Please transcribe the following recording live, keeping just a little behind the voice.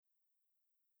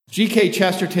G.K.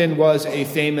 Chesterton was a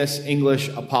famous English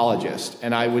apologist,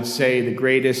 and I would say the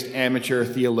greatest amateur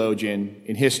theologian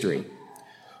in history.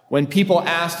 When people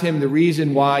asked him the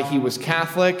reason why he was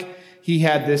Catholic, he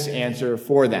had this answer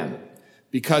for them: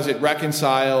 because it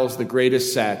reconciles the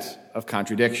greatest set of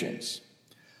contradictions.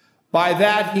 By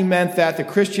that, he meant that the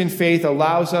Christian faith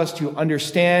allows us to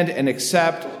understand and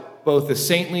accept both the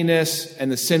saintliness and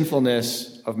the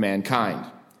sinfulness of mankind.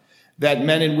 That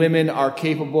men and women are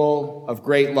capable of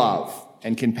great love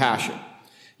and compassion,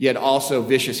 yet also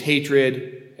vicious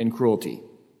hatred and cruelty.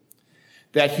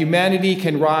 That humanity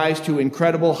can rise to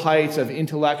incredible heights of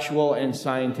intellectual and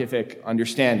scientific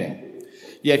understanding,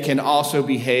 yet can also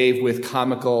behave with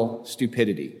comical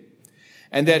stupidity.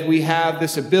 And that we have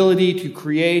this ability to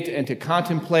create and to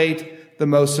contemplate the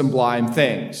most sublime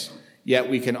things,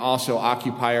 yet we can also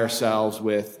occupy ourselves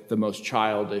with the most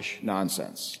childish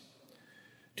nonsense.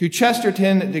 To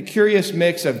Chesterton, the curious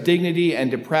mix of dignity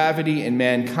and depravity in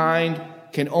mankind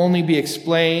can only be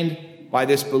explained by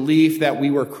this belief that we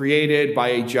were created by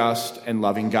a just and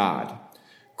loving God,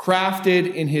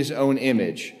 crafted in his own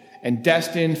image and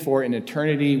destined for an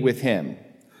eternity with him.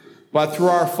 But through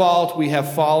our fault, we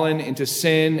have fallen into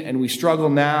sin, and we struggle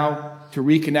now to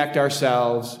reconnect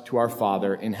ourselves to our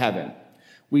Father in heaven.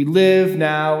 We live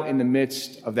now in the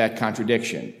midst of that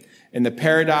contradiction, in the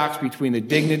paradox between the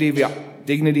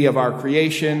dignity of our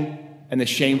creation and the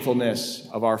shamefulness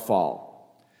of our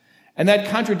fall. And that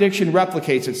contradiction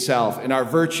replicates itself in our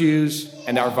virtues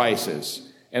and our vices,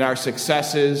 in our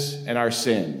successes and our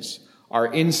sins,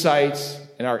 our insights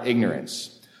and our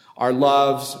ignorance, our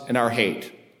loves and our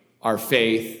hate, our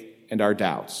faith and our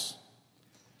doubts.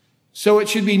 So it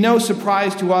should be no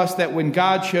surprise to us that when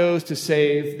God chose to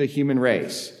save the human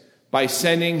race by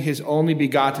sending his only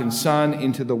begotten Son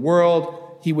into the world,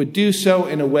 he would do so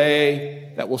in a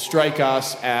way that will strike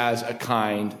us as a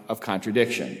kind of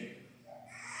contradiction.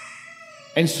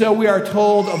 And so we are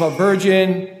told of a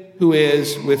virgin who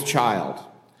is with child,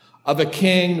 of a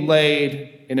king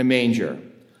laid in a manger,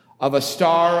 of a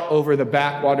star over the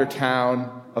backwater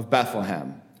town of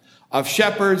Bethlehem, of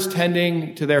shepherds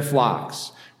tending to their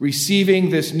flocks,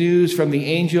 receiving this news from the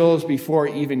angels before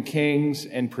even kings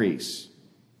and priests.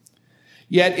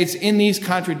 Yet it's in these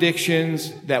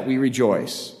contradictions that we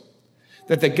rejoice,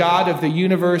 that the God of the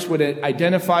universe would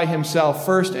identify himself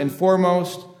first and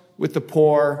foremost with the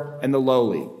poor and the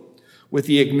lowly, with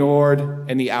the ignored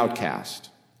and the outcast,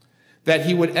 that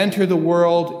he would enter the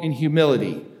world in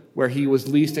humility where he was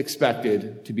least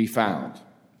expected to be found,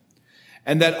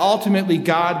 and that ultimately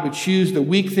God would choose the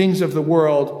weak things of the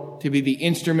world to be the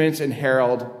instruments and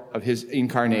herald of his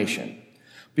incarnation,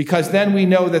 because then we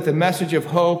know that the message of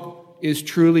hope is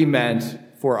truly meant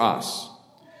for us,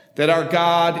 that our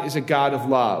God is a God of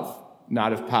love,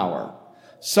 not of power,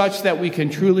 such that we can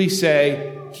truly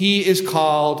say he is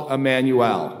called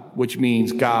Emmanuel, which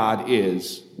means God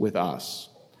is with us.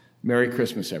 Merry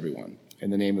Christmas, everyone. In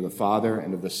the name of the Father,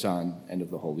 and of the Son, and of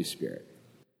the Holy Spirit.